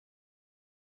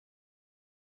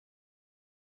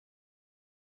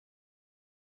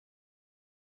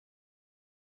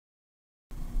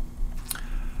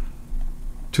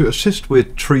To assist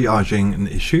with triaging an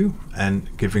issue and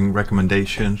giving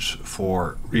recommendations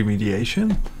for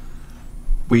remediation,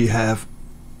 we have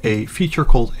a feature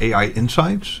called AI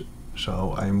Insights.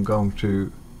 So I'm going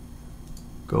to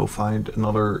go find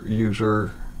another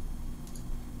user.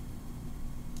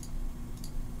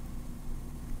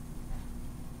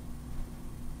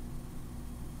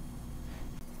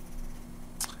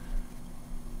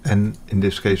 And in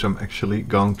this case, I'm actually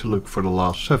going to look for the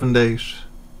last 7 days.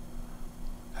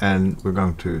 And we're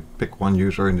going to pick one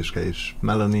user, in this case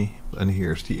Melanie, and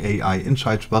here's the AI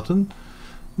Insights button.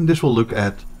 And this will look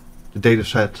at the data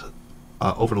set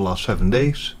over the last 7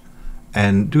 days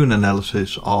and do an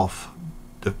analysis of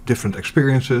the different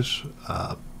experiences,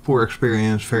 poor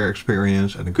experience, fair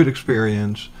experience, and a good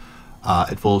experience.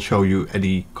 It will show you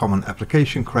any common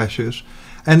application crashes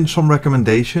and some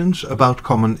recommendations about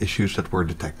common issues that were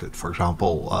detected. For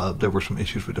example, there were some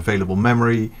issues with available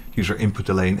memory, user input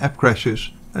delay, and app crashes,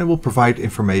 and it will provide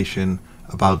information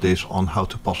about this on how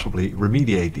to possibly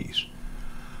remediate these.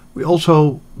 We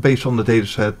also, based on the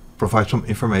dataset, provide some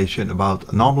information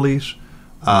about anomalies.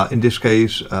 In this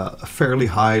case, a fairly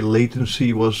high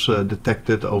latency was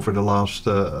detected over the last,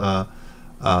 well,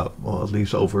 at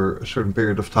least over a certain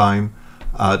period of time.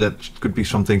 That could be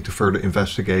something to further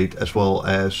investigate, as well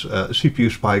as a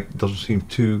CPU spike doesn't seem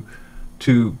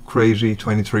too crazy,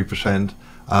 23%,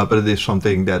 but it is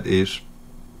something that is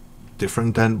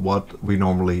different than what we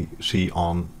normally see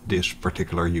on this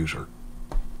particular user.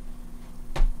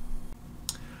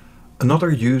 Another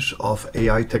use of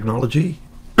AI technology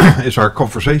is our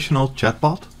conversational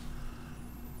chatbot.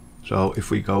 So if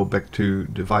we go back to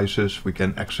devices, we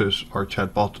can access our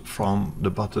chatbot from the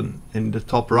button in the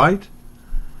top right.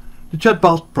 The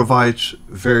chatbot provides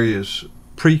various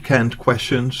pre-canned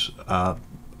questions,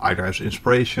 either as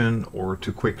inspiration or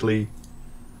to quickly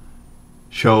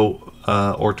show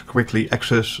or to quickly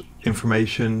access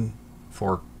information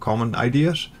for common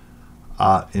ideas.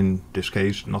 In this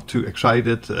case, not too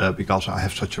excited because I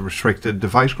have such a restricted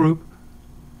device group.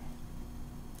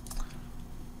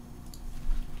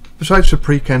 Besides the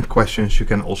pre-canned questions, you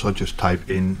can also just type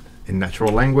in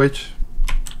natural language.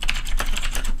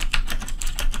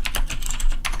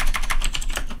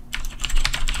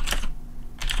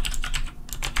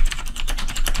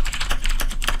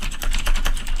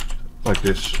 Like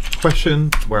this question,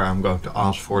 where I'm going to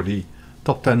ask for the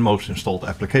top 10 most installed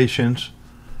applications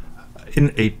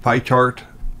in a pie chart.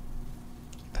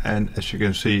 And as you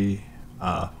can see,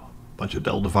 a bunch of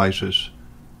Dell devices.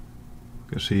 You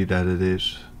can see that it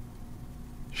is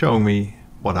showing me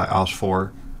what I asked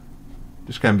for.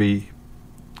 This can be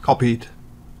copied,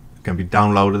 it can be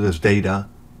downloaded as data,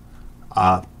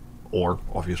 or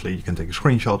obviously you can take a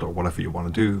screenshot or whatever you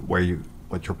want to do,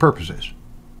 what your purpose is.